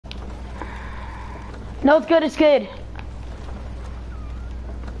No, it's good, it's good.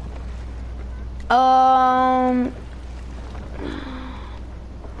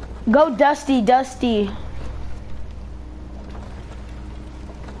 Go Dusty, Dusty.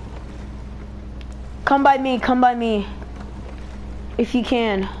 Come by me. If you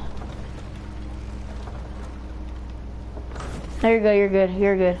can. There you go, you're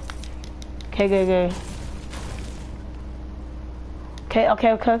good. Okay, good.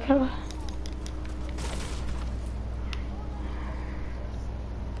 Okay.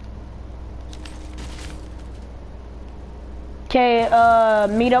 Okay,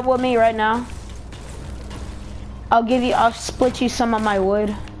 meet up with me right now. I'll split you some of my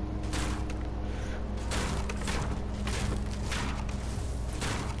wood.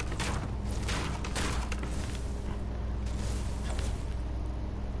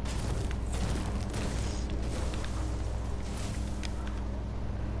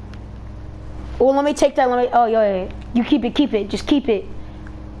 Well, let me take that, oh, yeah. You keep it, just keep it.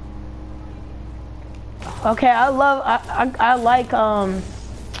 Okay, I like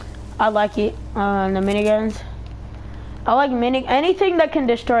it, the miniguns. I like anything that can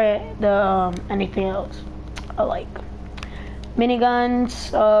destroy the, anything else. I like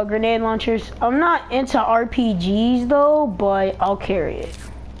miniguns, grenade launchers. I'm not into RPGs though, but I'll carry it.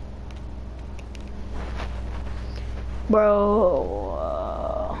 Bro,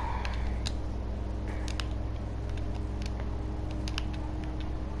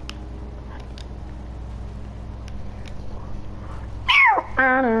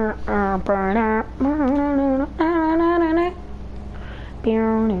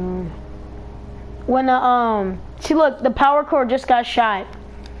 when see, look, the power core just got shot.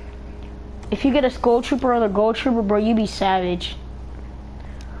 If you get a skull trooper or the gold trooper, bro, you be savage.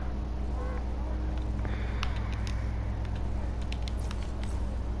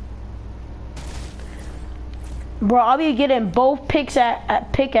 Bro, I'll be getting both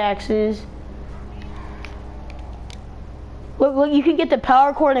pickaxes. Look, you can get the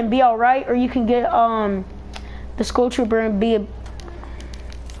power cord and be alright, or you can get the skull trooper and be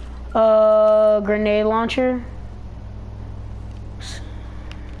a grenade launcher.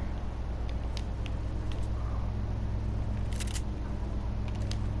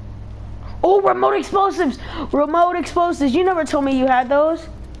 Oh, remote explosives! Remote explosives! You never told me you had those.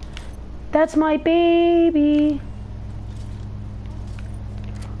 That's my baby.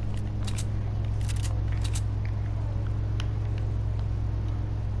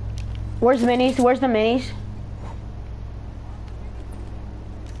 Where's the minis? Where's the minis?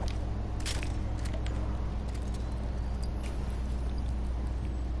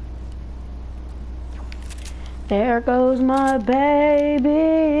 There goes my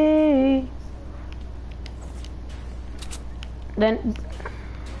baby. Then,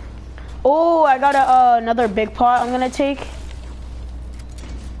 oh, I got another big pot I'm gonna take.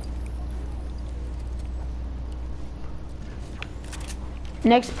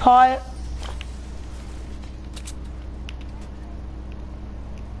 Next pot.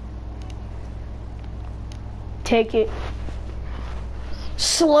 Take it.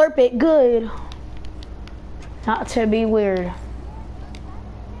 Slurp it good. Not to be weird.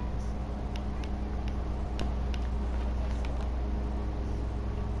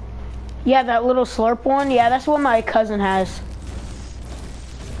 Yeah, that little slurp one. Yeah, that's what my cousin has.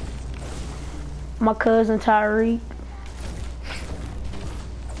 My cousin Tyreek.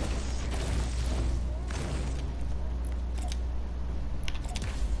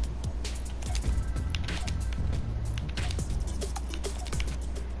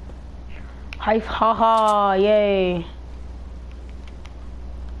 Haha, yay.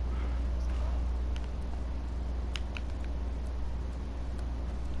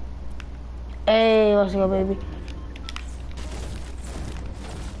 Hey, let's go, baby.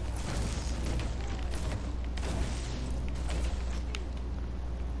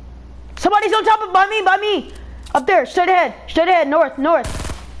 Somebody's on top of, by me. Up there, straight ahead, north.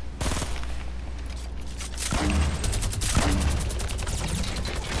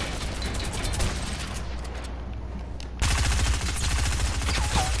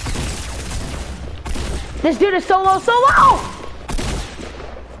 This dude is solo!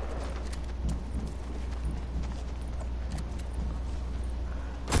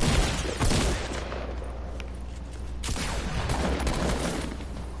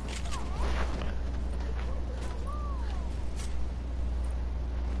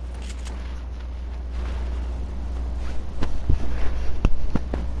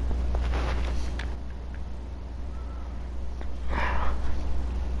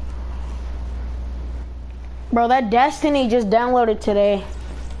 Bro, that Destiny just downloaded today.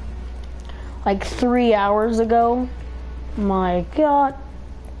 like 3 hours ago. My God.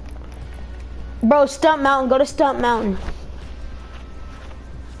 Bro, Stump Mountain. Go to Stump Mountain.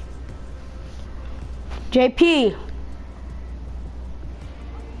 JP.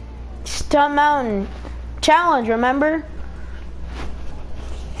 Stump Mountain. Challenge, remember?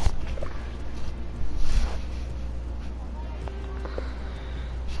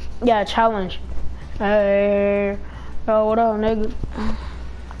 Yeah, challenge. Hey, oh, what up, nigga?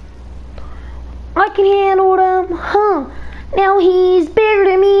 I can handle them, huh? Now he's bigger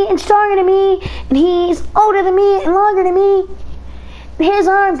than me and stronger than me, and he's older than me and longer than me. And his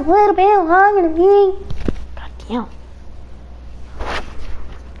arms a little bit longer than me. God damn.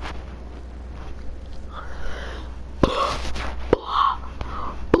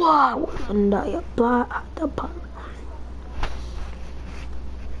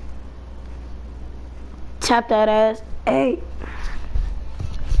 Tap that ass. Hey.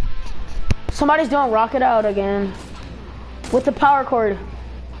 Somebody's doing rocket out again. With the power cord.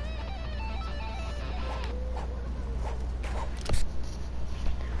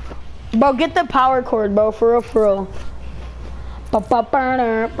 Bro, get the power cord, bro. For real, for real.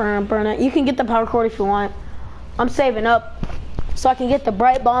 You can get the power cord if you want. I'm saving up so I can get the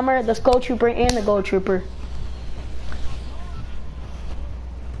Bright Bomber, the Skull Trooper, and the Gold Trooper.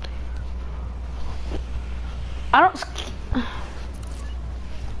 I don't...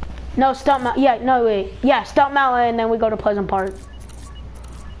 No, Stump Mountain. Yeah, no, wait. Yeah, Stump Mountain, and then we go to Pleasant Park.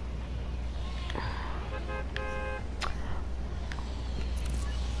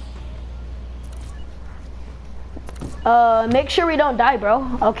 Make sure we don't die, bro.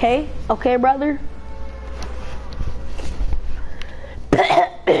 Okay? Okay, brother?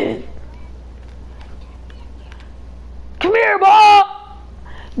 Come here, ball!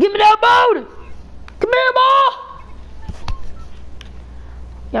 Give me that boat! Come here, ball!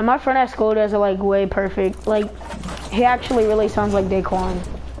 Yeah, my friend at school does it like way perfect. Like, he actually really sounds like Daquan.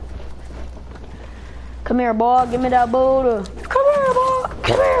 Come here, ball. Give me that boat. Come here, ball.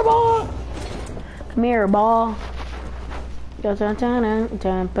 Come here, ball. Come here, ball. Oh,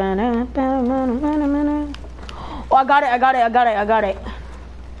 I got it.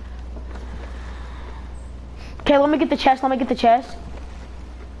 Okay, let me get the chest.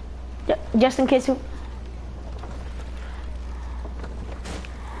 Just in case.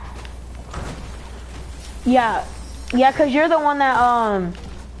 Yeah, cause you're the one that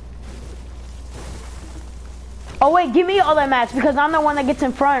Oh wait, give me all that mats because I'm the one that gets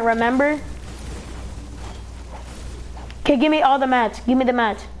in front. Remember? Okay, give me all the mats. Give me the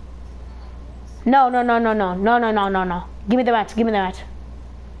mats. No. Give me the mats.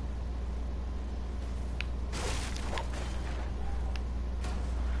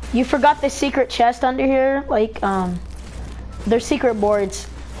 You forgot the secret chest under here. Like, they're secret boards.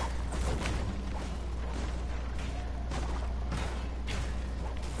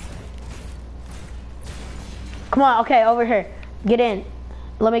 Come on, okay, over here. Get in.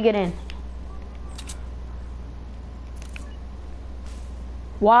 Let me get in.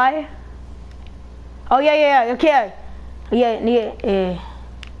 Why? Oh, yeah, okay. Yeah,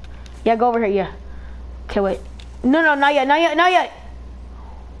 go over here, yeah. Okay, wait. No, not yet. Not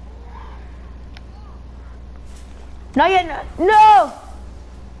yet, no!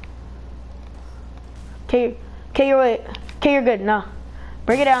 Okay, you're good, no.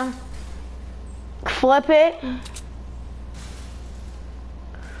 Bring it down. Flip it.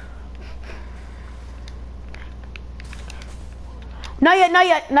 Not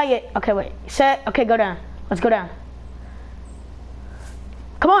yet. Okay, wait. Set. Okay, go down. Let's go down.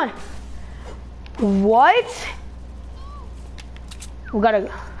 Come on. What? We gotta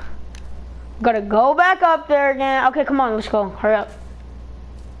go back up there again. Okay, come on. Let's go. Hurry up.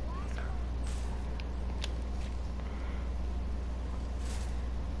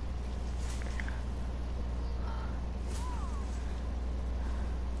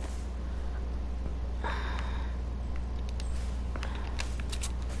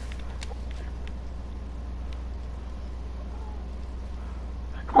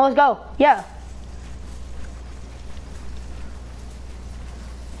 Oh, let's go. Yeah.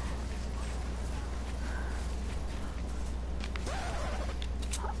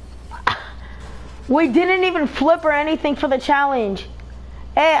 We didn't even flip or anything for the challenge.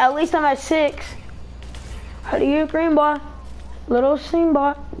 Hey, at least I'm at 6. How do you green boy? Little scene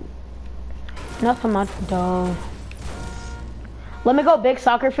boy. Nothing much, dog. Let me go big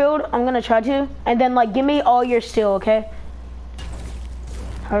soccer field. I'm gonna try to. And then like give me all your steel, okay?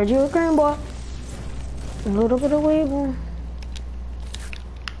 Heard you a green boy. A little bit of weevil.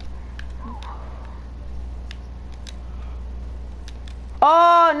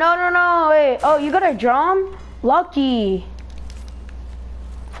 Oh, no, wait. Oh, you got a drum? Lucky.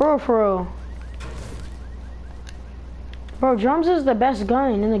 For real. Bro, drums is the best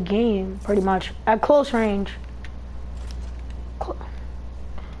gun in the game, pretty much. At close range.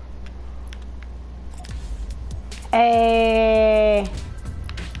 Hey.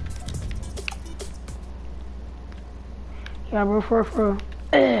 Yeah, bro, for real.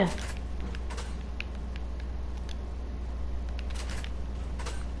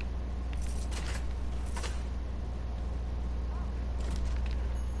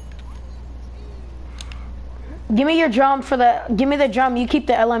 Give me your drum give me the drum, you keep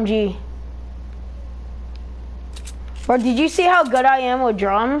the LMG. Bro, did you see how good I am with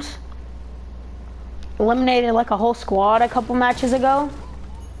drums? Eliminated like a whole squad a couple matches ago.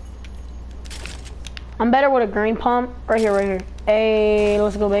 I'm better with a green pump. Right here. Hey,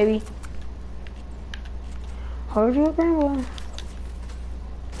 let's go, baby. Heard you a green one.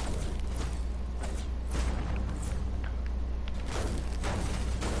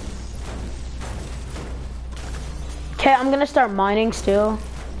 Okay, I'm gonna start mining still.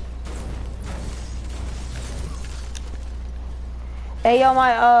 Hey yo,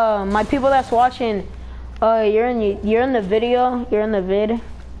 my people that's watching, you're in the video, you're in the vid.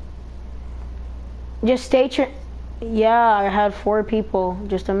 Just state your, yeah, I had 4 people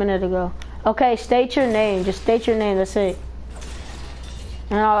just a minute ago. Okay, state your name, just state your name, that's it.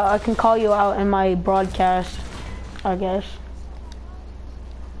 And I can call you out in my broadcast, I guess.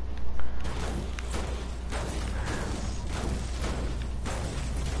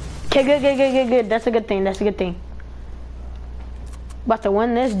 Okay, good. That's a good thing. About to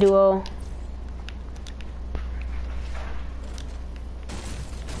win this duo.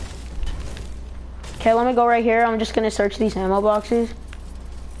 Okay, let me go right here. I'm just gonna search these ammo boxes.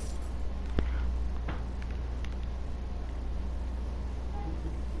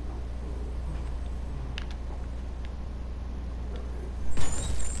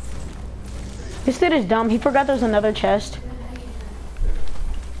 This dude is dumb. He forgot there's another chest.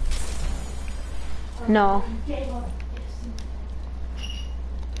 No.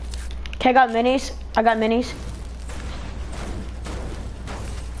 Okay, I got minis.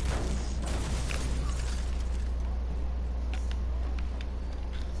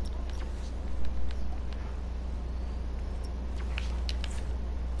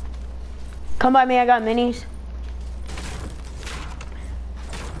 Come by me, I got minis.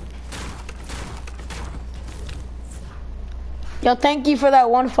 Yo, thank you for that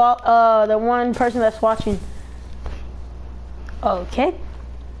the one person that's watching. Okay.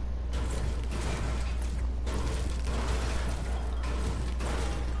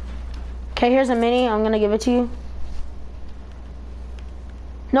 Okay, here's a mini. I'm gonna give it to you.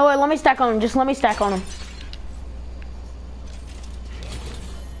 No, wait, let me stack on him. Just let me stack on him.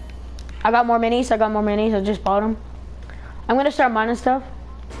 I got more minis. I just bought them. I'm gonna start mining stuff.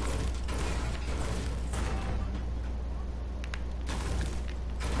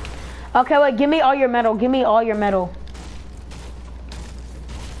 Okay, wait, give me all your metal.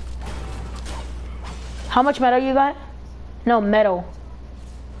 How much metal you got? No, metal.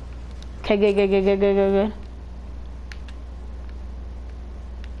 Okay, good.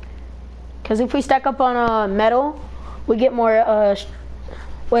 Because if we stack up on metal, we get more,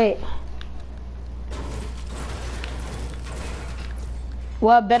 wait.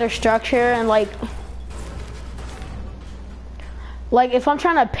 We'll have better structure and like if I'm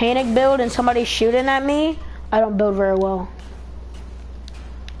trying to panic build and somebody's shooting at me, I don't build very well.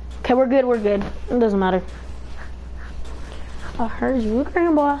 Okay, we're good. It doesn't matter. I heard you,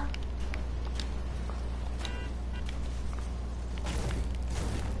 green boy.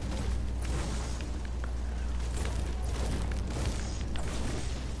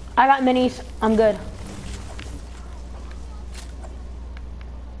 I got minis. I'm good.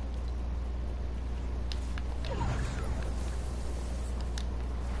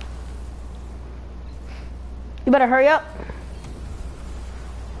 You better hurry up.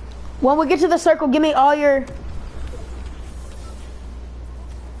 When we get to the circle, give me all your...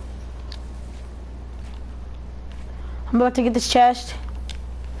 I'm about to get this chest.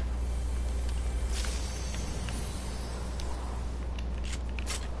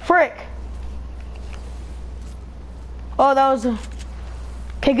 Frick. Oh, that was...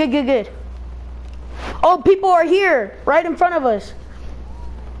 Okay, good. Oh, people are here, right in front of us.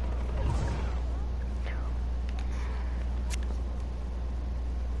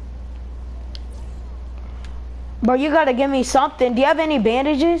 Bro, you gotta give me something. Do you have any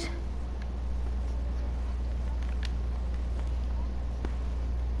bandages?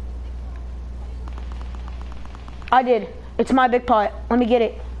 I did. It's my big pot. Let me get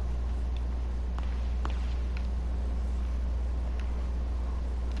it.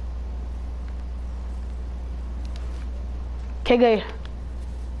 Okay, good.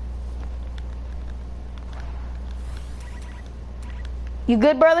 You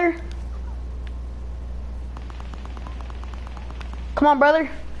good, brother? Come on, brother.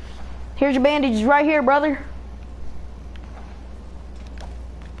 Here's your bandages right here, brother.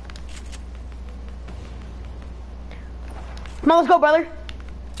 Come on, let's go, brother.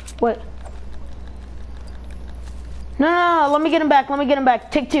 What? No, let me get him back. Let me get him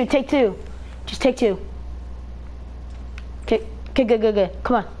back. Take two, take two. Just take two. Okay, good.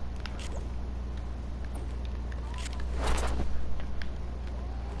 Come on.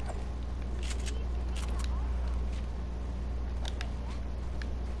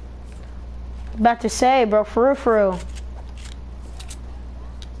 About to say, bro, for real.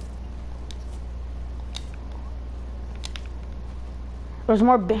 There's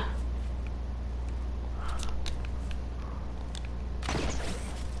more.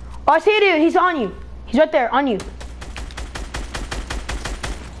 Oh, I see a dude. He's on you. He's right there, on you.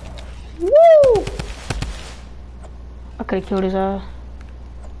 Woo! I could have killed his ass.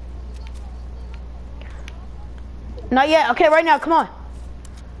 Not yet. Okay, right now. Come on.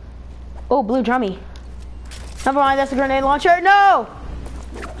 Oh, blue drummy. Never mind. That's a grenade launcher. No!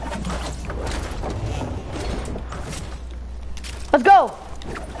 Let's go.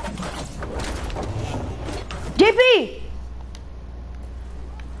 JP!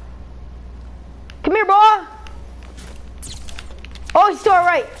 Come here, bro. Oh, he's still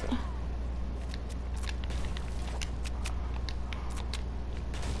right.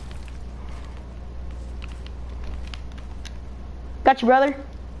 Got you, brother.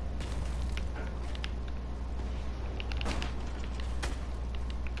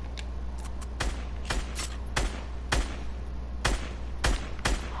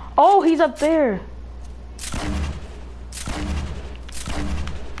 Oh, he's up there.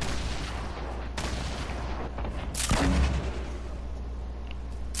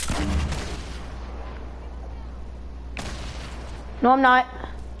 No, I'm not.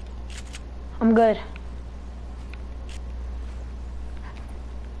 I'm good.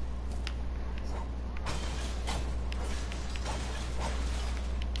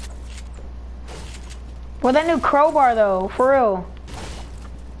 Well, that new crowbar though, for real.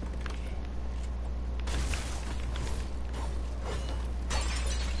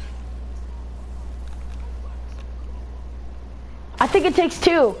 I think it takes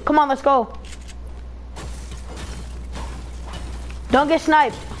two. Come on, let's go. Don't get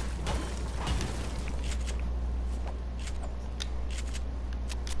sniped.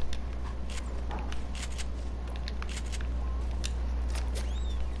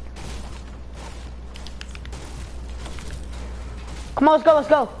 Come on, let's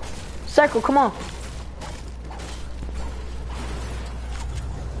go. Circle, come on.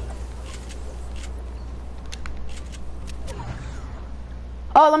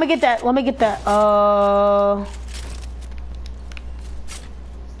 Oh, let me get that. Oh,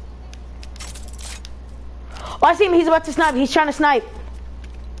 I see him. He's about to snipe. He's trying to snipe.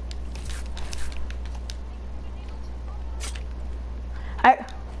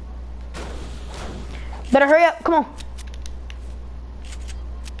 Better hurry up. Come on.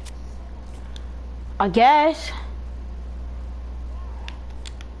 I guess.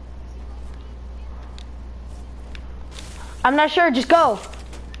 I'm not sure. Just go.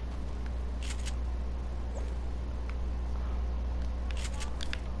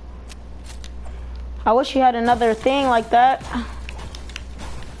 I wish you had another thing like that.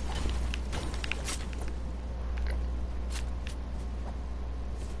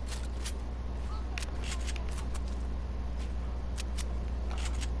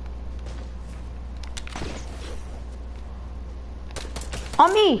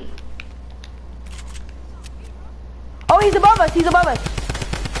 On me. Oh, he's above us.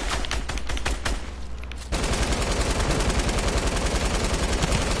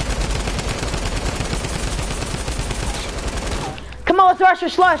 Come on, let's rush or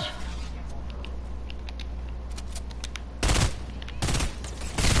slush.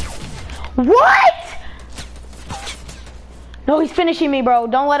 What? No, he's finishing me, bro.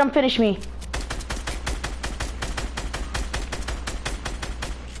 Don't let him finish me.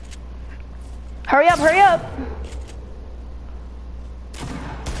 Hurry up.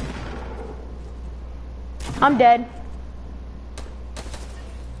 I'm dead.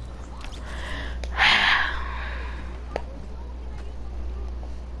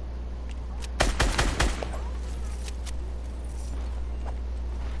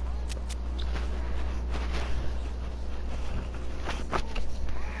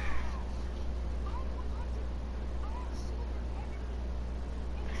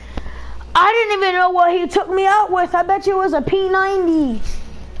 I didn't even know what he took me out with. I bet you it was a P90.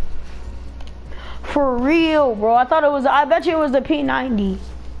 For real, bro. I bet you it was the P90.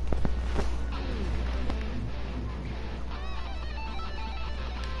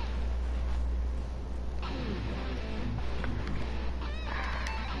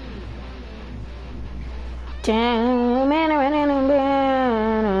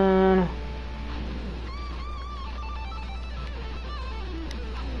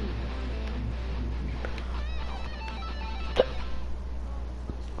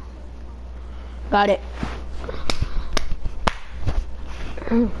 Got it.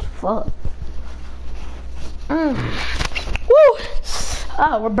 Fuck. Woo!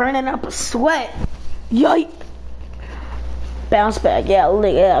 Oh, we're burning up a sweat. Yikes. Bounce back, yeah,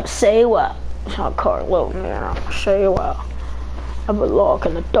 lick it up, say what? I'll call it little man, I'll say what? I belong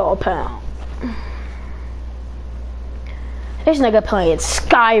in the dog pound. This nigga playing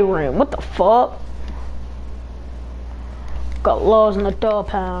Skyrim, what the fuck? Got laws in the dog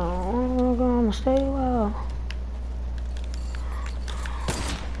pound. I'm gonna stay well.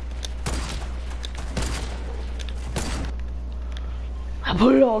 I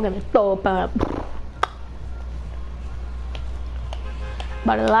belong in the dog pound.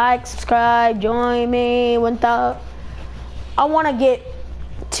 But like, subscribe, join me. 1,000. I want to get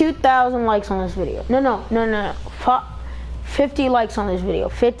 2,000 likes on this video. No. 50 likes on this video.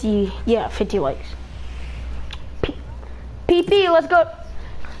 50 likes. PP, let's go.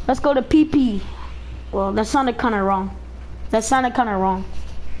 Let's go to PP. Well, that sounded kind of wrong. That sounded kind of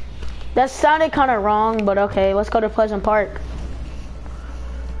wrong, but okay. Let's go to Pleasant Park.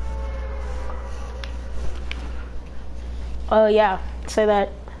 Oh yeah. Say that.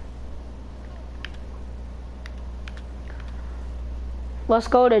 Let's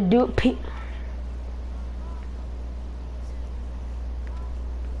go to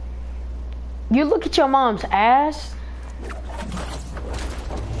You look at your mom's ass.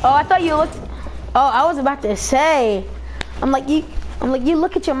 Oh, I thought you looked. Oh, I was about to say. I'm like you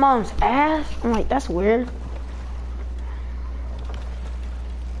look at your mom's ass. I'm like, that's weird.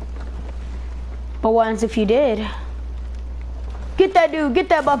 But what happens if you did? Get that dude, get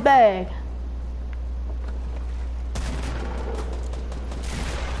that buff bag.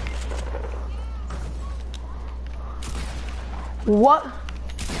 What?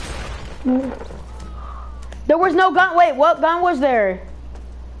 There was no gun. Wait, what gun was there?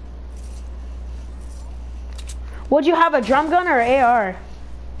 Would you have a drum gun or an AR?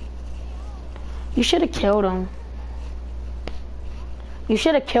 You should have killed him. You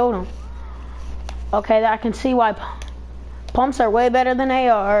should have killed him. Okay, I can see why. Pumps are way better than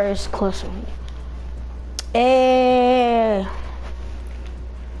ARs. Closer. Hey.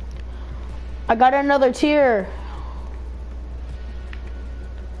 I got another tier.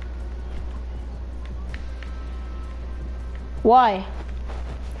 Why?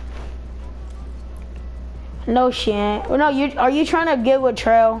 No shit. No, are you trying to get with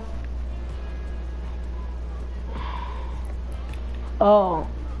Trail? Oh.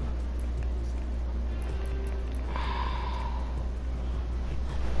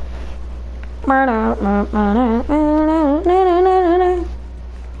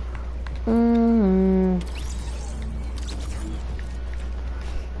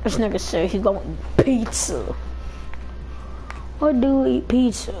 This nigga said he going pizza. What do we eat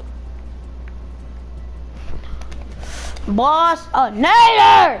pizza? Boss, a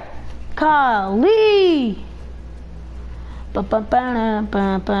nader! Kali!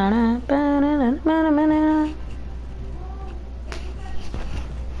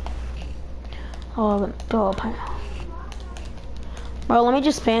 Oh, the dog pound. Bro, let me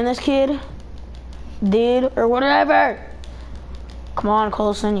just spam this kid. Dude, or whatever. Come on,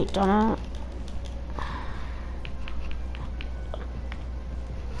 Colson, you dumb.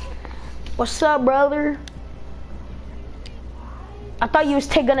 What's up, brother? I thought you was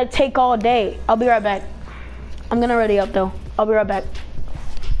gonna take all day. I'll be right back. I'm gonna ready up though. I'll be right back.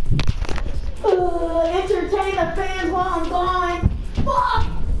 Entertain the fans while I'm gone. Fuck!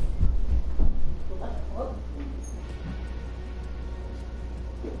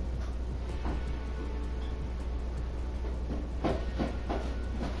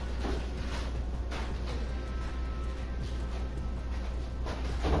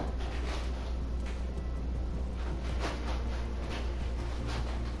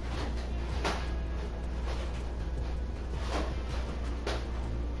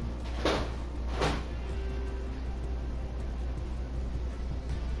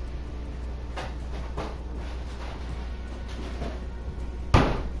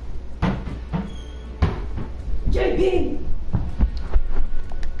 JP!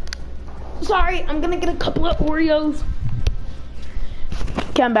 sorry. I'm gonna get a couple of Oreos.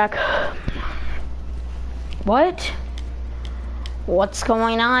 Okay, I'm back. What? What's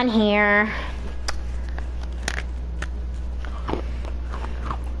going on here?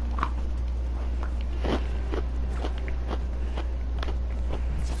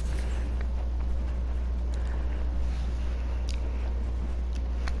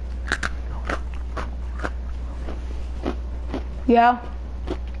 Yeah.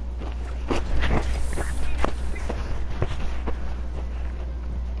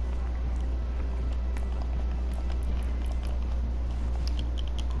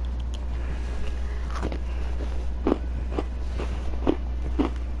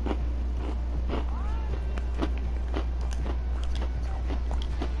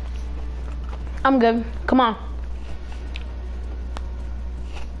 I'm good. Come on.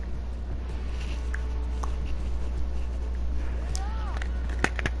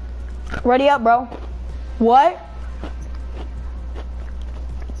 Ready up, bro. What?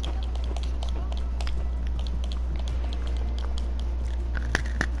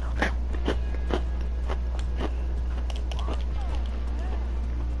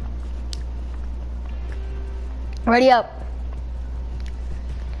 Ready up.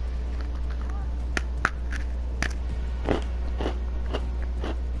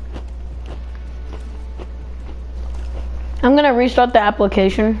 I'm gonna restart the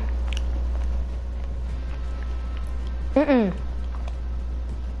application.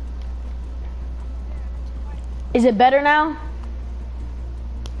 Is it better now?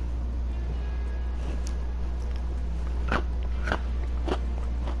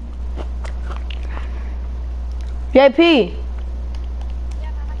 JP.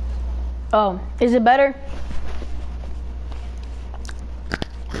 Oh, is it better?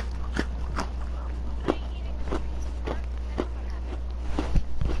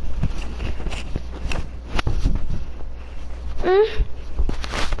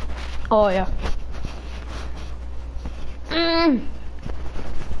 Oh yeah.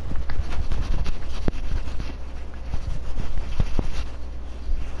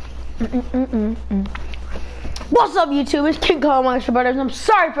 What's up, YouTube? It's King Kong Monster Brothers. I'm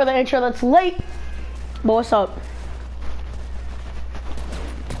sorry for the intro that's late, but what's up?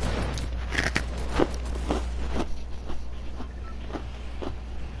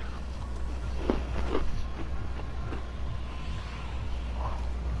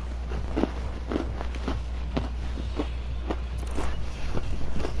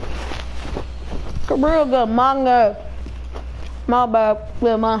 Real good manga. My bad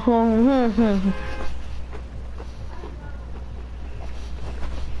with my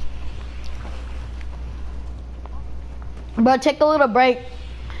But take a little break.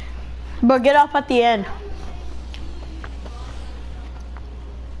 But get off at the end.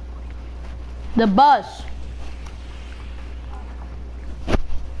 The bus.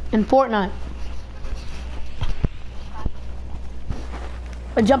 In Fortnite.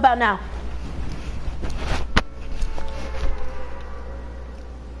 But jump out now.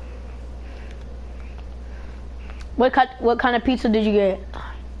 What kind of pizza did you get?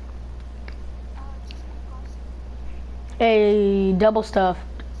 A double stuffed.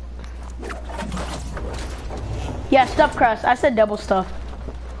 Yeah, stuffed crust. I said double stuffed.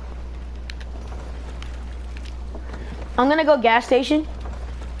 I'm gonna go gas station.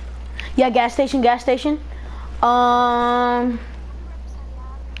 Yeah, gas station, gas station.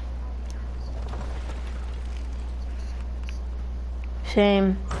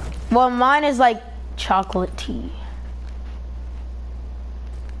 Same. Well, mine is like chocolate tea.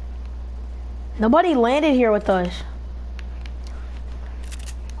 Nobody landed here with us.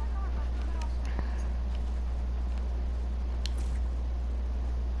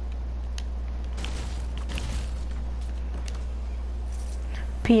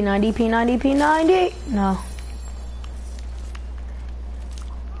 P90, P90, P90. No.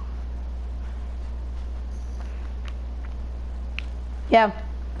 Yeah.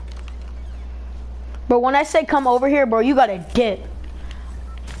 But when I say come over here, bro, you gotta dip.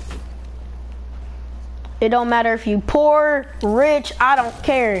 It don't matter if you poor, rich, I don't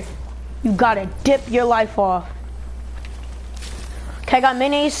care. You gotta dip your life off. Okay, I got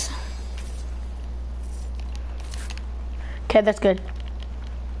minis. Okay, that's good.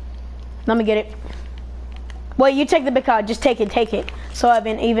 Let me get it. Wait, you take the big card. Just take it. So I have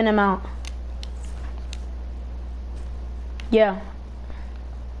an even amount. Yeah.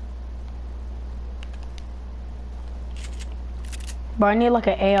 But I need like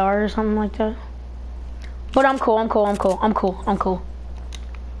an AR or something like that. But I'm cool.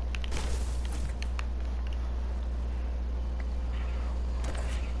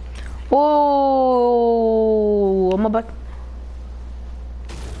 Oh, I'm about.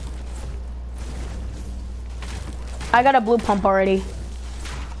 I got a blue pump already.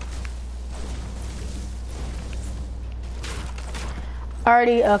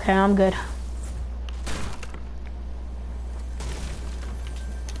 Okay, I'm good.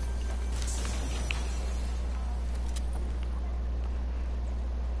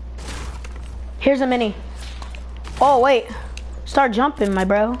 Here's a mini. Oh, wait. Start jumping, my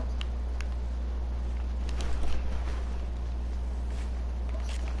bro.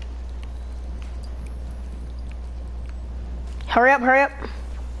 Hurry up, hurry up.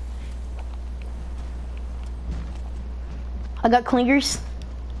 I got clingers.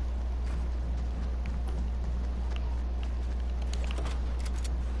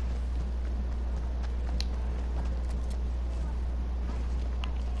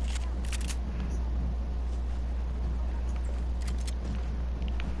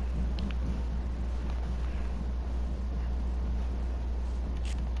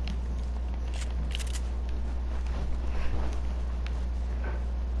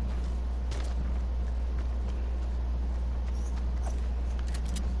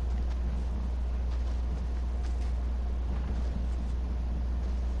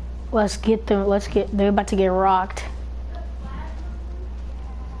 They're about to get rocked.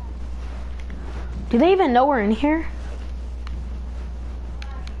 Do they even know we're in here?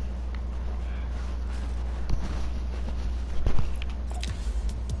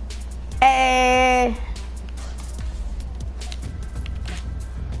 Hey.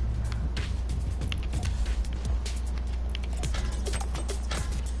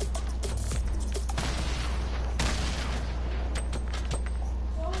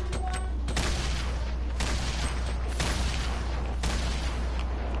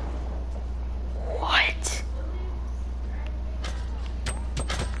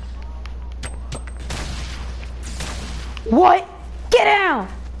 What? Get down!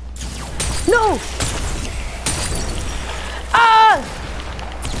 No! Ah!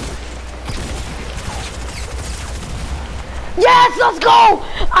 Yes, let's go!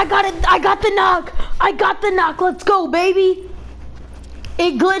 I got it. I got the knock. I got the knock. Let's go, baby.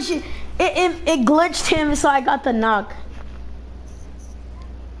 It glitched. It glitched him, so I got the knock.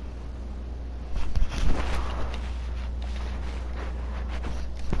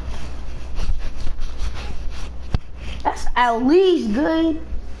 That's at least good.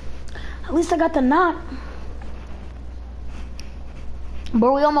 At least I got the knock.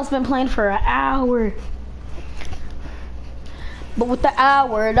 Bro, we almost been playing for an hour. But with the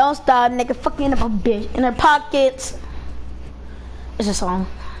hour, don't stop, nigga. Fucking up a bitch in her pockets. It's a song.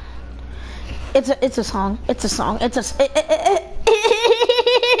 It's a song. It's a song. It's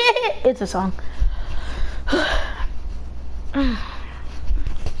a song.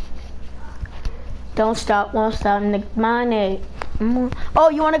 Don't stop, won't stop, nigga. My neck. Oh,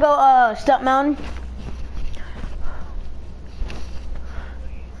 you wanna go Step Mountain?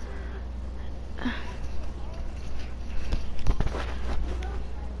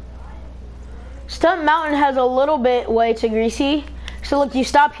 Step Mountain has a little bit way to Greasy. So look, you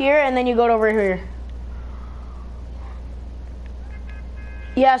stop here and then you go over here.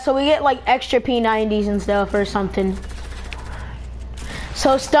 Yeah, so we get like extra P90s and stuff or something.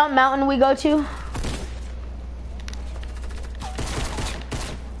 So Stump Mountain we go to.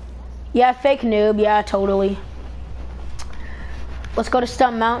 Yeah, fake noob, yeah, totally. Let's go to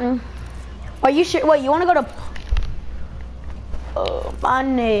Stump Mountain. Are you sure? Wait, you wanna go to... Oh, my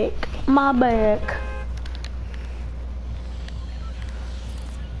neck, my back.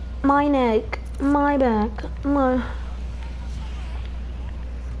 My neck, my back, my...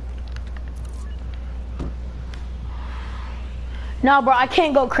 No, bro, I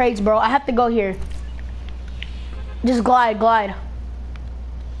can't go crates, bro. I have to go here. Just glide, glide.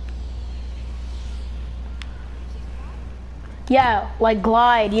 Yeah, like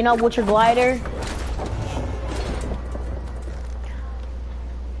glide. You know, what's your glider?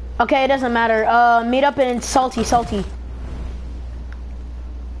 Okay, it doesn't matter. Meet up in Salty.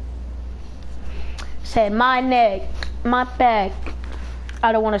 Say my neck, my back.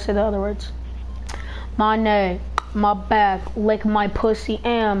 I don't want to say the other words. My neck, my back, lick my pussy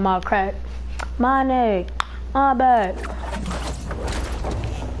and my crack. My neck, my back.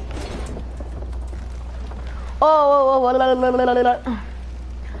 Oh,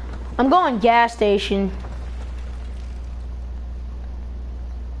 I'm going gas station.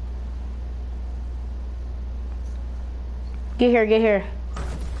 Get here, get here.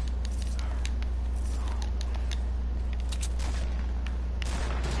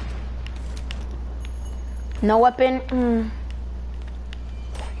 No weapon.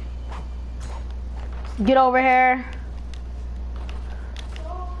 Get over here.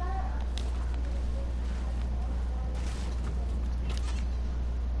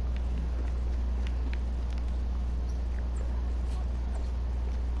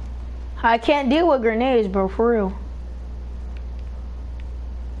 I can't deal with grenades, bro, for real.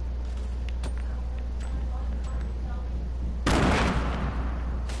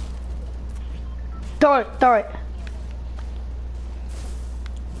 Throw it, throw it.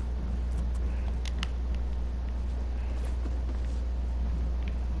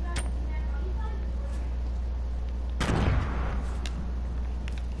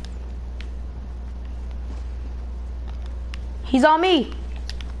 He's on me.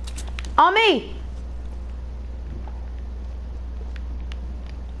 On me.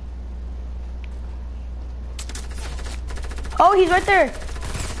 Oh, he's right there.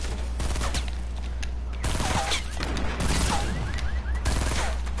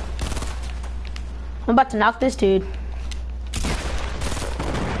 I'm about to knock this dude.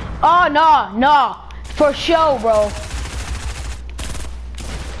 Oh, no, no. For sure, bro.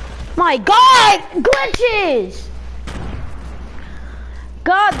 My God, glitches.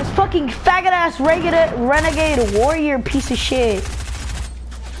 God, this fucking faggot-ass renegade warrior piece of shit.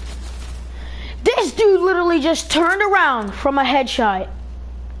 This dude literally just turned around from a headshot.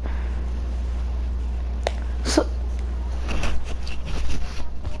 So,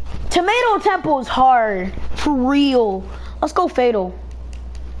 Tomato Temple is hard, for real. Let's go Fatal.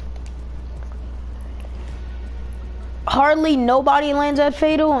 Hardly nobody lands at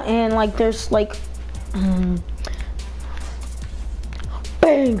Fatal, and like there's like,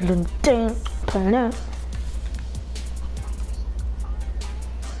 bang, dang, dang.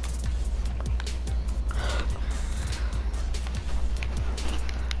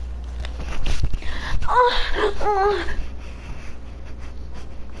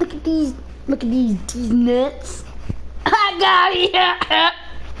 Look at these nuts. I got it.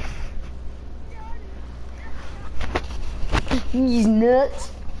 These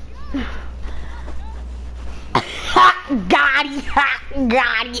nuts. Got it.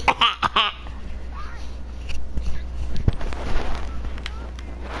 Got it.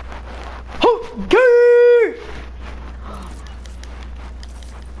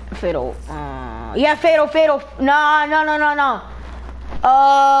 Fatal. Yeah, fatal. No.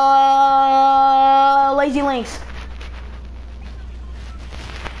 Lazy Links.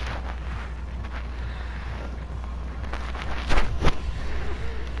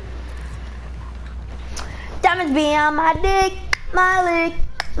 Diamonds be on my dick, my lick,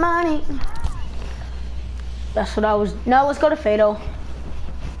 money. That's what I was. No, let's go to Fatal.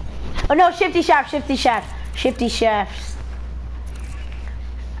 Oh no, shifty shafts.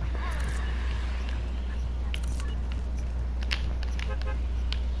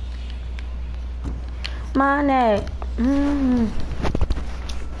 My neck.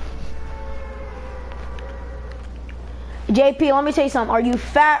 JP, let me tell you something. Are you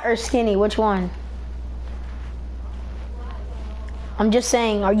fat or skinny? Which one? I'm just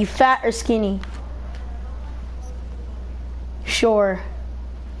saying, are you fat or skinny? Sure.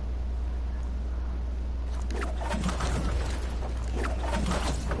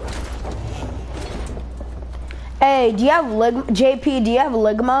 Hey, do you have JP, do you have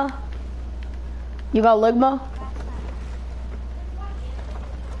Ligma? You got Ligma?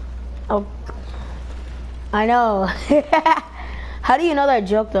 Oh, I know. How do you know that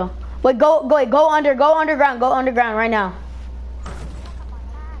joke though? Wait, go underground right now.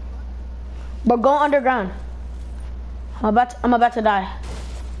 But go underground. I'm about to die.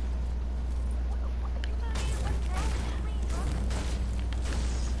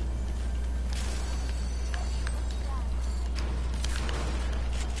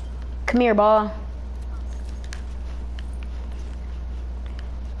 Come here, ball.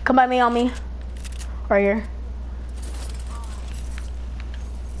 Come by me on me. Right here.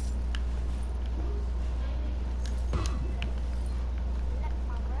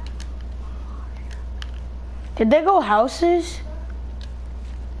 Did they go houses?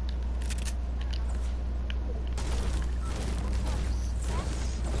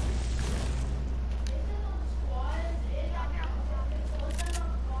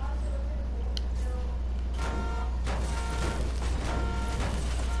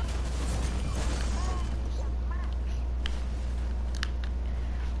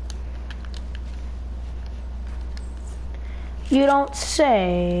 You don't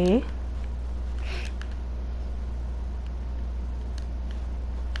say.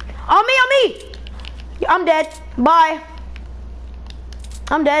 On me! I'm dead. Bye.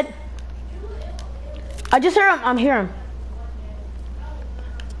 I'm dead. I just heard him. I'm hearing him.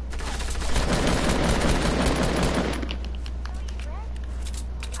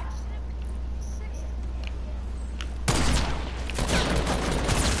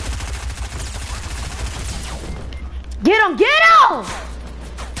 Get him! Get him!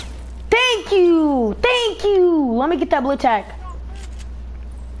 Thank you! Thank you! Let me get that blue tack.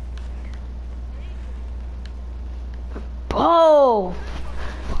 Oh!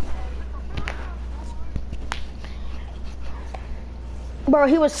 Bro,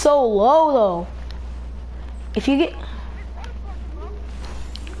 he was so low though. If you get...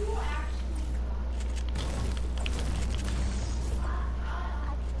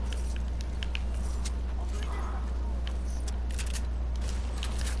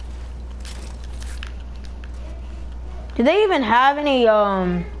 Do they even have any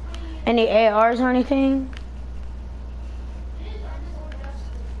ARs or anything?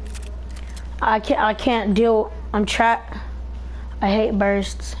 I can't deal. I'm trapped. I hate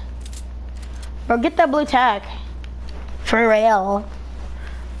bursts. Bro, get that blue tack. For real.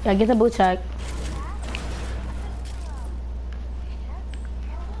 Yeah, get the blue tack.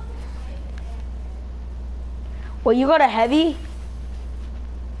 Well, you got a heavy?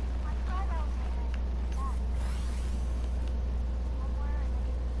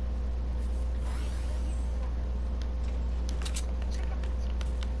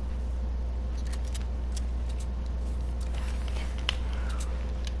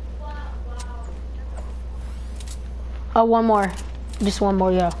 Oh, one more. Just one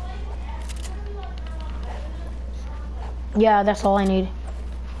more, yeah. Yeah, that's all I need.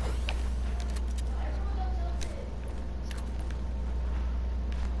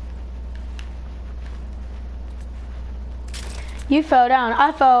 You fell down.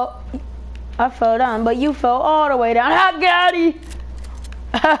 I fell down, but you fell all the way down. Hot Gotti!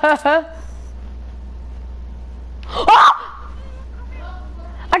 Oh!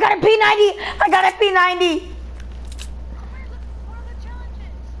 I got a P90! I got a P90!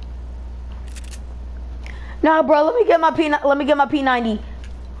 Nah, bro, let me get my P90.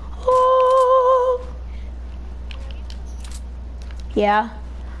 Oh. Yeah.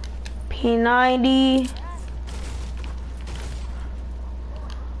 P90.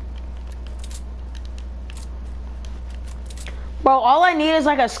 Bro, all I need is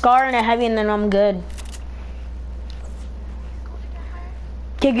like a scar and a heavy and then I'm good.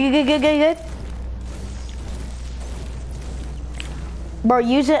 Good. Bro,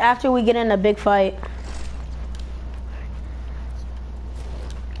 use it after we get in a big fight.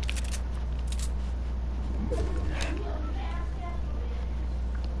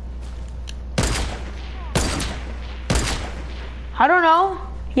 I don't know.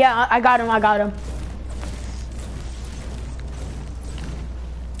 Yeah, I got him.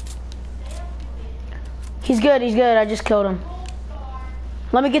 He's good. I just killed him.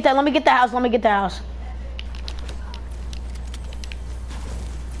 Let me get the house.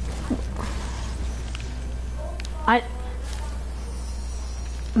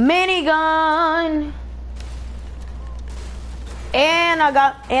 Minigun. And I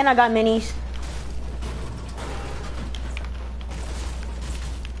got minis.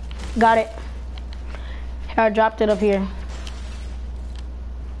 Got it. Here, I dropped it up here.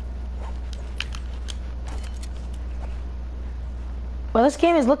 Well, this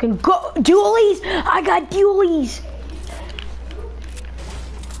game is looking good. Dualies! I got dualies!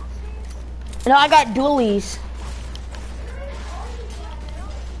 No, I got dualies.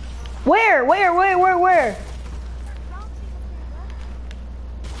 Where?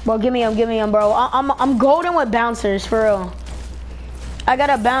 Bro, give me them, bro. I'm golden with bouncers, for real. I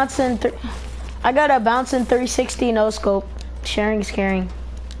got a bouncing 360 no scope. Sharing is caring.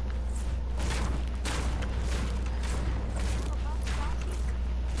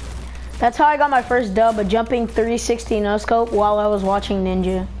 That's how I got my first dub, a jumping 360 no scope while I was watching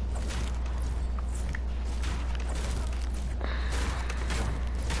Ninja.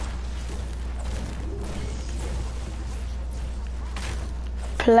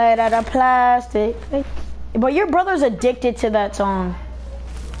 Plate out of plastic. But your brother's addicted to that song.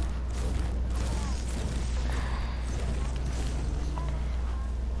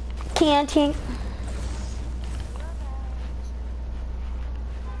 Can't.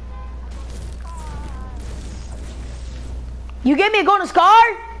 You gave me a golden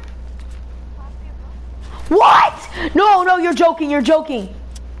scar? What? No, you're joking.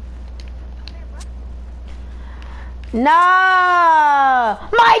 Nah,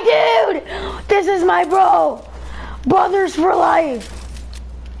 my dude, this is my bro. Brothers for life.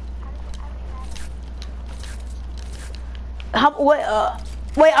 What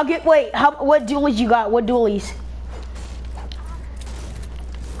dualies you got? What dualies?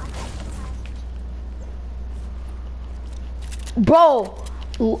 Bro,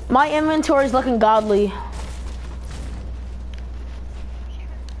 my inventory is looking godly.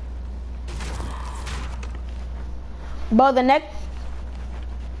 Bro, the next.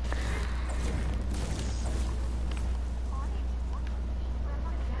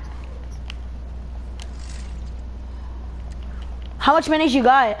 How much minis you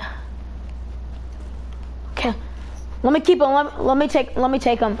got? Okay. Let me keep them. Let me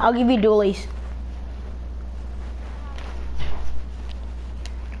take them. I'll give you dualies.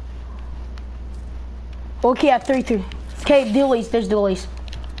 Okay, I have 3. Okay, dualies. There's dualies.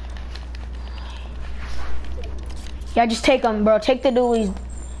 Yeah, just take them, bro. Take the dualies.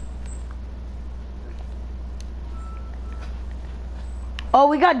 Oh,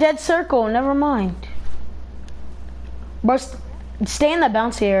 we got dead circle. Never mind. Bro, stay in the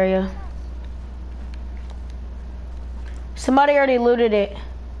bouncy area. Somebody already looted it.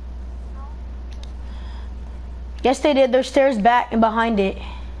 Yes, they did. There's stairs back and behind it.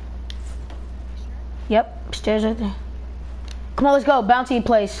 Yep, stairs right there. Come on, let's go. Bouncy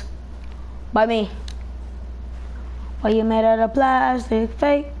place. By me. Why you made out of plastic?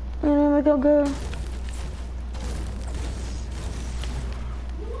 Fake. You never go girl.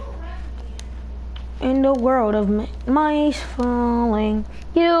 In the world of mice falling,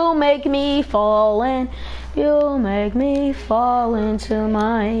 you make me fall in. You make me fall into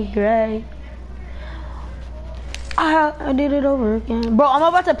my grave. I did it over again. Bro, I'm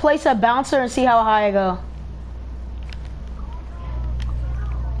about to place a bouncer and see how high I go.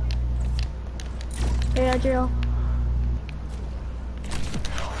 Yeah, Jill.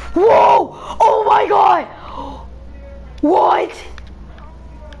 Whoa! Oh my god! What?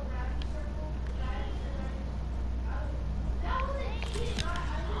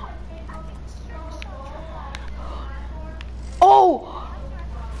 Oh!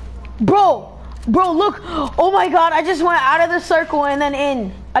 Bro, look! Oh my god, I just went out of the circle and then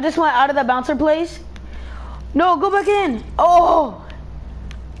in. I just went out of the bouncer place. No, go back in. Oh!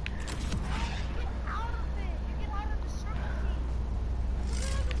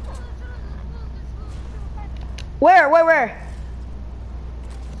 Where?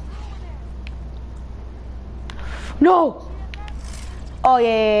 No! Oh,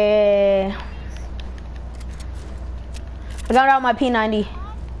 yeah. I got out my P90.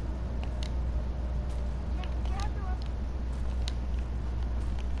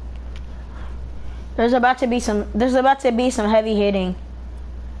 There's about to be some heavy hitting.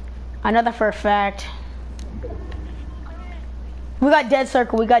 I know that for a fact. We got dead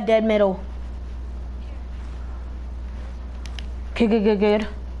circle, we got dead middle. Okay, good.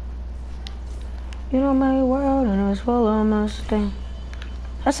 You know my world and it was full of Mustang.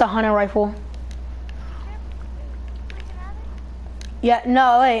 That's a hunting rifle. Yeah,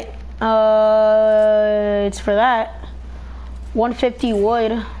 no, wait. It's for that. 150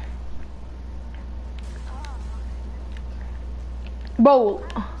 wood. Bro.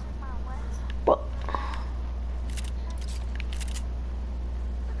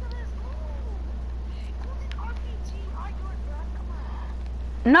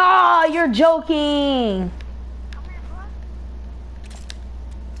 Nah, you're joking.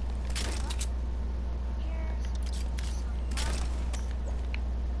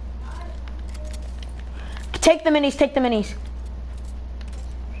 Take the minis.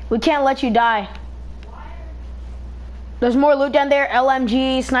 We can't let you die. There's more loot down there,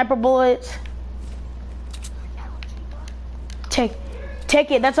 LMG, sniper bullets. Take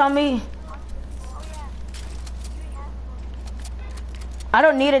it, that's on me. I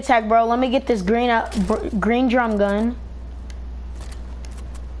don't need attack, bro. Let me get this green drum gun.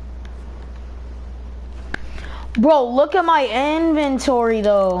 Bro, look at my inventory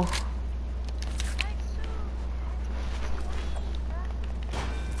though.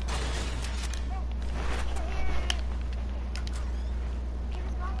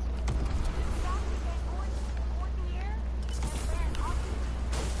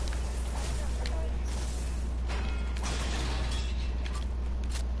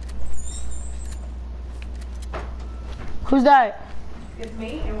 Who's that? It's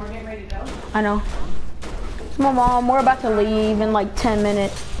me, and we're getting ready to go. I know. It's my mom. We're about to leave in like 10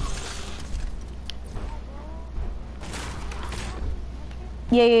 minutes.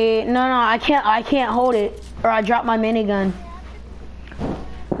 Yeah. No, I can't hold it, or I drop my minigun.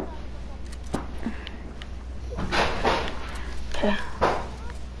 Okay.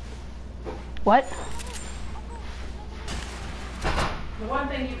 What? The one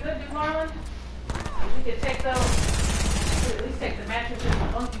thing you could do, Marlon, is you could take those. At least take the mattresses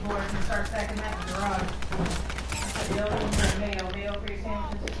and monkey boards and start stacking that in the garage. That's the other one for mayo for your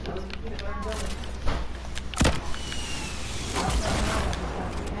sandwiches. Those people are building.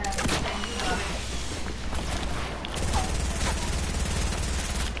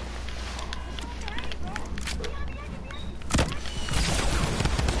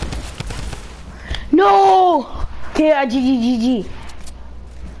 Yeah, GG.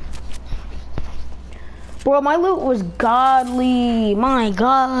 Bro, my loot was godly. My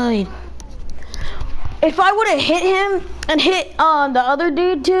God. If I would have hit him and hit the other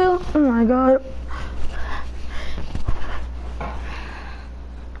dude too, oh my God.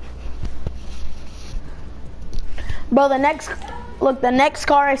 Bro, the next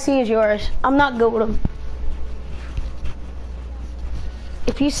car I see is yours. I'm not good with them.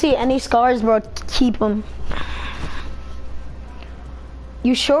 If you see any scars, bro, keep them.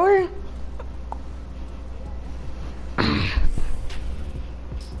 You sure?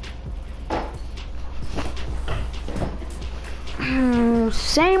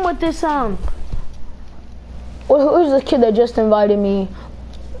 Same with this well, who's the kid that just invited me?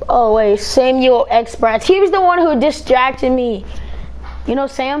 Oh wait, Samuel X Brats. He was the one who distracted me. You know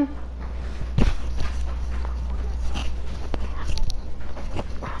Sam?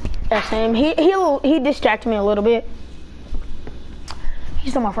 Yeah, Sam. He distracted me a little bit.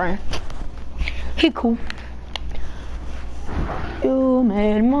 He's still my friend. He cool. You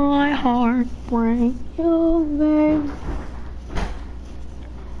made my heart break. You made.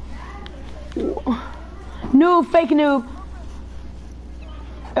 Noob, fake noob.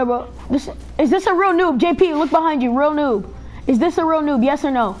 Hey bro, is this a real noob? JP, look behind you, real noob. Is this a real noob, yes or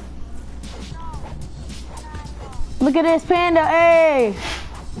no? Look at this panda, hey.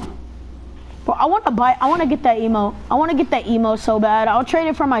 Bro, I want to get that emo. I want to get that emo so bad. I'll trade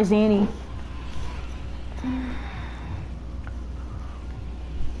it for my Zanny.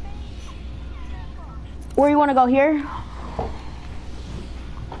 Where you want to go, here?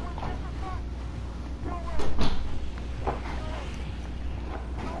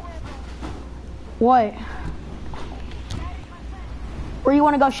 What? Where you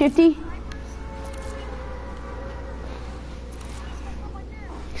want to go, Shifty?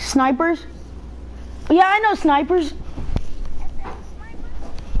 Snipers? Yeah, I know snipers.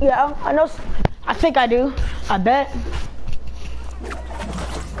 Yeah, I know. I think I do. I bet.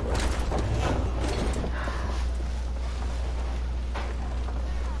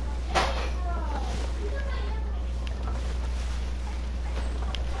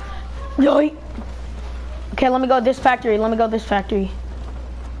 Yoink. Okay, let me go this factory.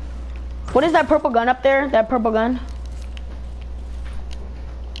 What is that purple gun up there? That purple gun?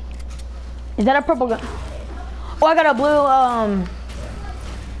 Is that a purple gun? Oh, I got a blue,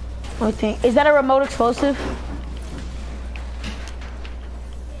 let me think. Is that a remote explosive?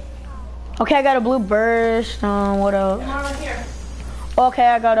 Okay, I got a blue burst. What else? Come on right here. Okay,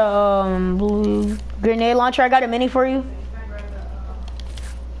 I got a blue grenade launcher. I got a mini for you.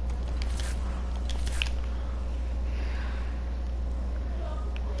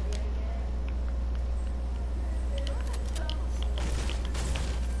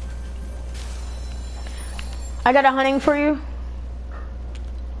 I got a hunting for you.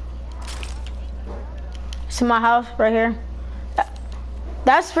 It's in my house right here.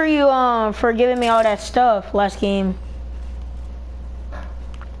 That's for you for giving me all that stuff last game.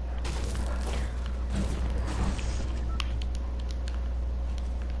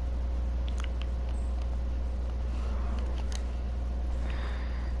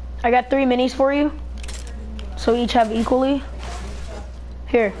 I got 3 minis for you. So each have equally.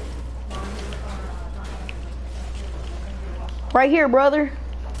 Here. Right here, brother.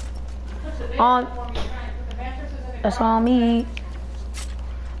 That's on me.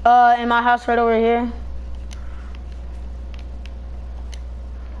 In my house right over here.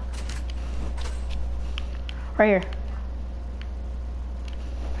 Right here.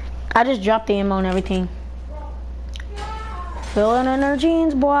 I just dropped the ammo and everything. Filling in her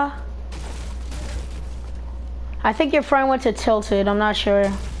jeans, boy. I think your friend went to Tilted. I'm not sure.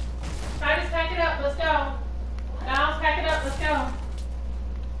 Titus, pack it up. Let's go. Now, pack it up. Let's go.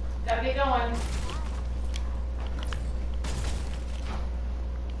 Gotta get going.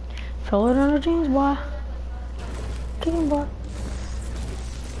 Fill it in her jeans, boy. Get him, boy.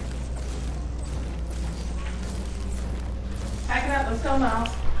 Pack it up. Let's go, Miles.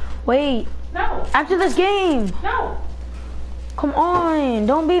 Wait. No. After this game. No. Come on.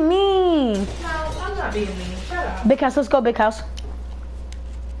 Don't be mean. No, I'm not being mean. Shut up. Big house. Let's go, big house.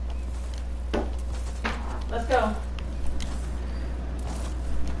 Let's go.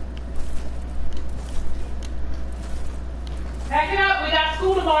 Pack it up. We got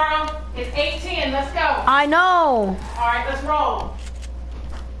school tomorrow. It's 8:10. Let's go. I know. All right, let's roll.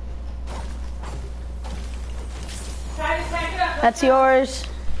 Titus, pack it up. That's yours.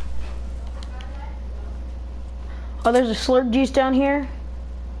 Oh, there's a slurp juice down here.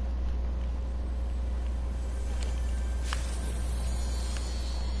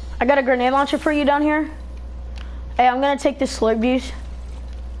 I got a grenade launcher for you down here. Hey, I'm gonna take this slurp juice.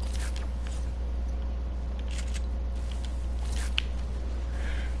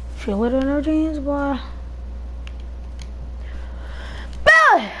 Feel it in our jeans, boy.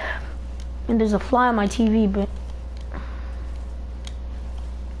 Ah! And there's a fly on my TV, but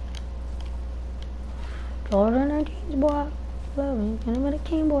feel it in our jeans, boy. Love me, get him in a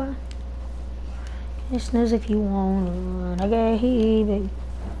king, boy. Can you snooze if you want? I got heat, baby.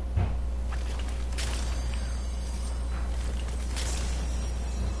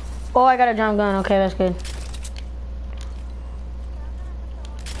 Oh, I got a drum gun. Okay, that's good.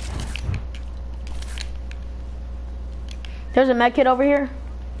 There's a med kit over here.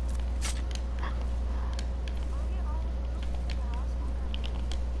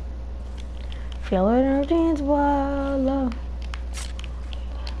 Feel it in our jeans, boy. Love.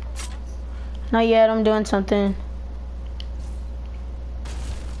 Not yet. I'm doing something.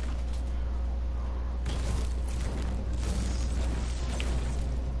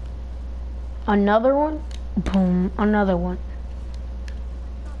 Another one? Boom. Another one.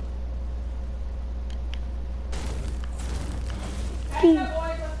 Hey, boys,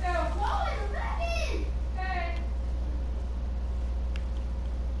 let's go. Hey.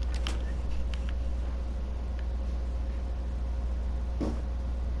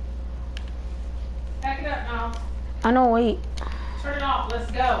 Back it up now. I know, wait. Turn it off.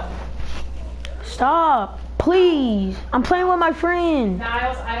 Let's go. Stop. Please. I'm playing with my friend.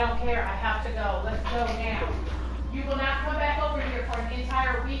 Niles, I don't care. I have to go. Let's go now. You will not come back over here for an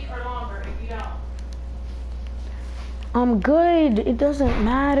entire week or longer if you don't. I'm good. It doesn't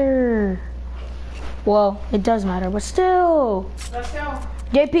matter. Well, it does matter, but still. Let's go.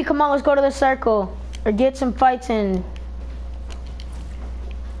 JP, come on, let's go to the circle. Or get some fights in.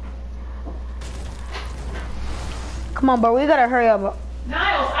 Come on, bro. We gotta hurry up.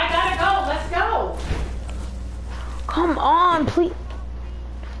 Niles, I gotta go. Let's go. Come on, please.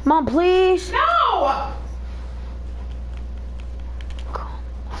 Mom, please. No!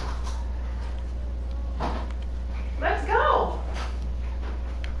 Let's go.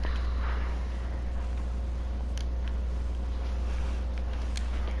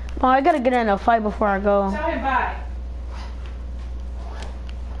 Mom, I gotta get in a fight before I go. Tell him bye.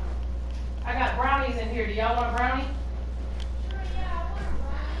 I got brownies in here. Do y'all want a brownie? Sure, yeah, I want a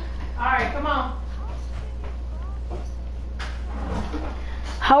brownie. All right, come on.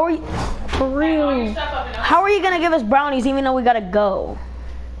 How are you, for real? How are you gonna give us brownies even though we gotta go?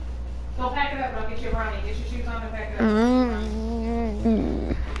 Go pack it up and I'll get you a brownie. Get your shoes on and pack it up.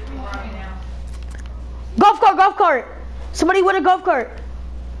 Mm. Brownie now. Golf cart, golf cart. Somebody with a golf cart.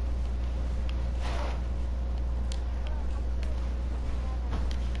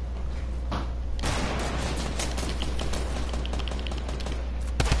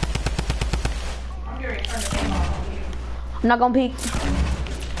 I'm getting ready to turn the game off on you. I'm not gonna peek.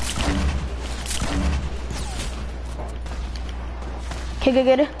 Okay, good,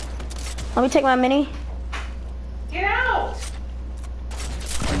 good. Let me take my mini. Get out!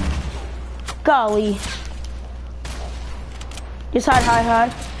 Golly. Just hide, hide,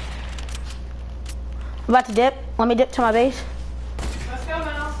 hide. I'm about to dip. Let me dip to my base. Let's go,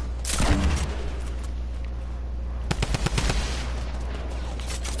 Miles.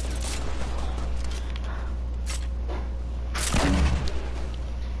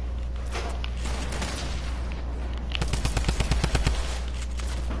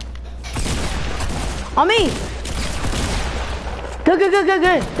 On me. Good, good, good, good,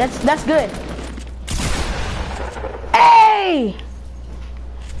 good. That's good. Hey!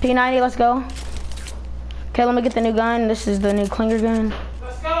 P90, let's go. Okay, let me get the new gun. This is the new clinger gun.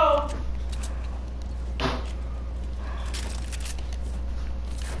 Let's go.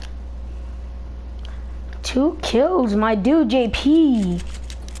 Two kills, my dude JP.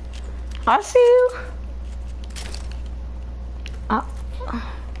 I see you.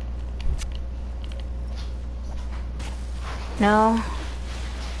 No.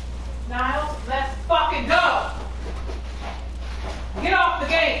 Niles, let's fucking go. Get off the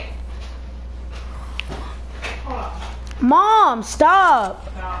gate. Hold on. Mom, stop.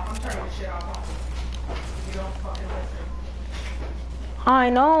 No, I'm turning this shit off on you. You don't fucking listen. I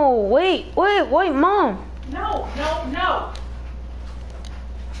know. Wait, Mom. No, no, no.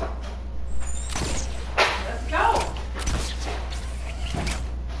 Let's go.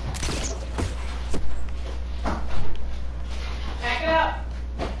 Back it up.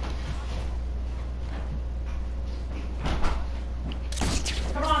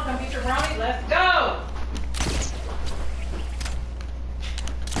 Come on, come get your brownie. Let's go.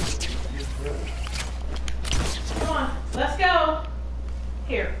 Come on, let's go.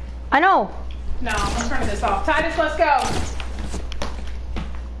 Here. I know. No, I'm turning this off. Titus, let's go.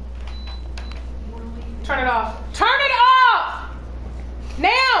 Turn it off. Turn it off!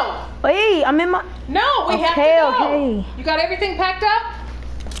 Now! Wait, I'm in my... No, we have to Okay, go. okay. You got everything packed up?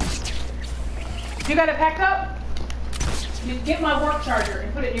 You got it packed up? You get my work charger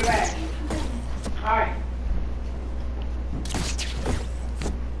and put it in your bag. All right.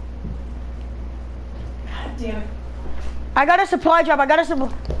 God damn it. I got a supply drop.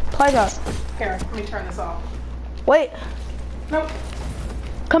 Supply drop. Here, let me turn this off. Wait, Nope.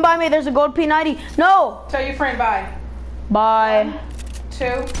 come by me. There's a gold P90. No. Tell your friend bye. Bye. 2,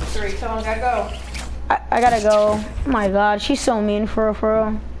 3. Tell him I gotta go. I gotta go. Oh my God, she's so mean for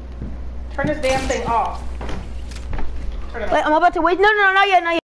real. Turn this damn thing off. Turn it off. Wait, I'm about to wait. No, not yet, not yet.